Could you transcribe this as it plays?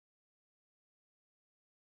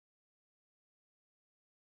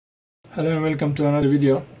Hello and welcome to another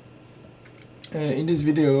video. In this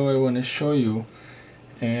video I want to show you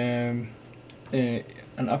an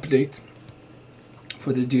update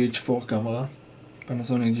for the GH4 camera,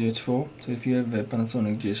 Panasonic GH4. So if you have a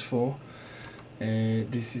Panasonic GH4,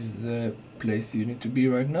 this is the place you need to be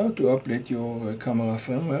right now to update your camera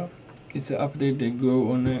firmware. It's an update that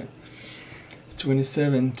go on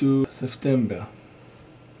 27 to September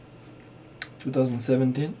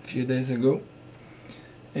 2017, a few days ago.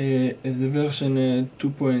 Is the version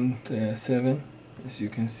 2.7, as you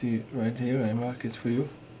can see right here. I mark it for you,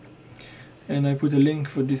 and I put a link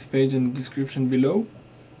for this page in the description below.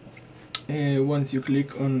 Once you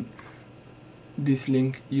click on this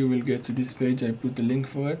link, you will get to this page. I put the link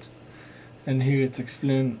for it, and here it's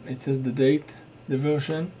explained. It says the date, the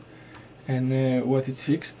version, and what it's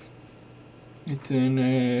fixed. It's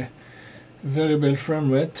in variable frame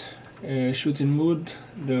rate. Shooting mode.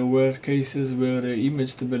 There were cases where the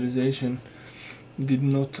image stabilization did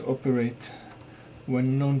not operate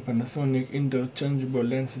when non-Panasonic interchangeable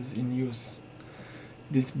lenses in use.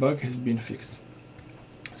 This bug has been fixed.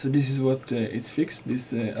 So this is what it's fixed,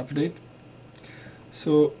 this update.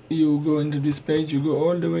 So you go into this page, you go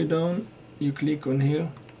all the way down, you click on here.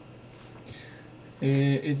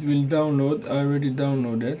 It will download. I already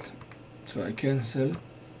downloaded, so I cancel.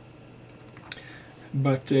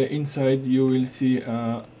 But inside you will see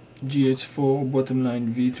a GH4 bottom line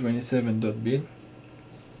v2.7.bin.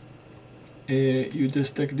 You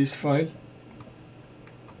just take this file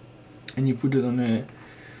and you put it on the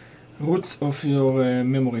roots of your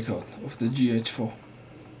memory card of the GH4.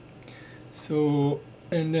 So,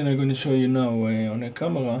 and then I'm going to show you now on a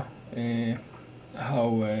camera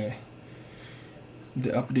how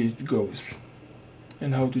the update goes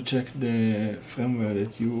and how to check the firmware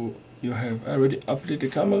that you have. I already updated the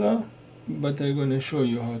camera, but I'm gonna show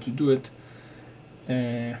you how to do it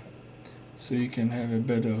so you can have a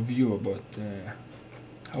better view about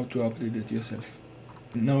how to update it yourself.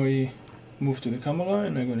 Now we move to the camera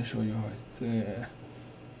and I'm gonna show you how it's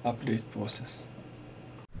update process.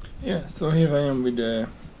 Yeah, so here I am with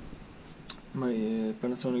my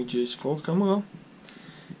Panasonic GH4 camera.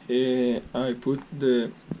 I put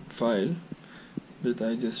the file that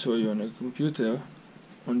I just showed you on a computer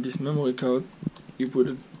on this memory card. You put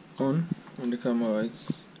it on when the camera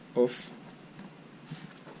is off,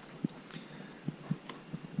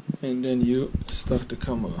 and then you start the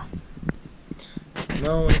camera.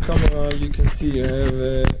 Now on the camera you can see you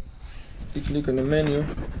have you click on the menu,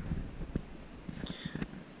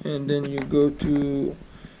 and then you go to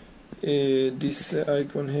this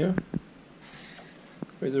icon here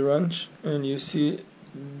with the range, and you see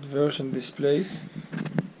the version display.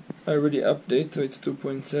 I already update, so it's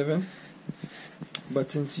 2.7,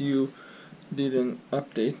 but since you didn't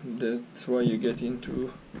update, that's why you get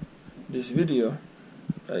into this video,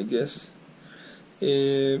 I guess.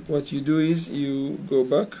 What you do is you go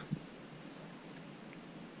back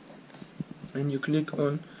and you click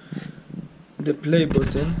on the play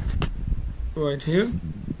button right here,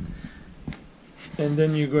 and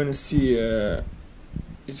then you're gonna see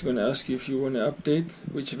it's going to ask you if you want to update,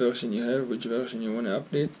 which version you have, which version you want to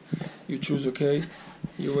update. You choose OK,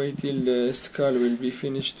 you wait till the skull will be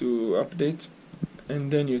finished to update, and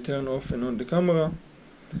then you turn off and on the camera,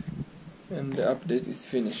 and the update is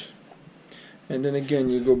finished. And then again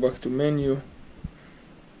you go back to menu,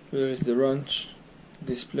 where is the range,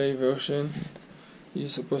 display version, you're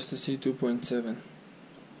supposed to see 2.7.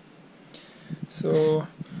 So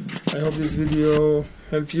I hope this video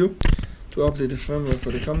helped you to update the firmware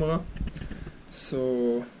for the camera.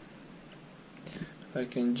 So I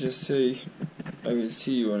can just say I will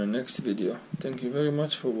see you on the next video. Thank you very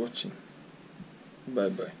much for watching. Bye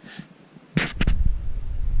bye.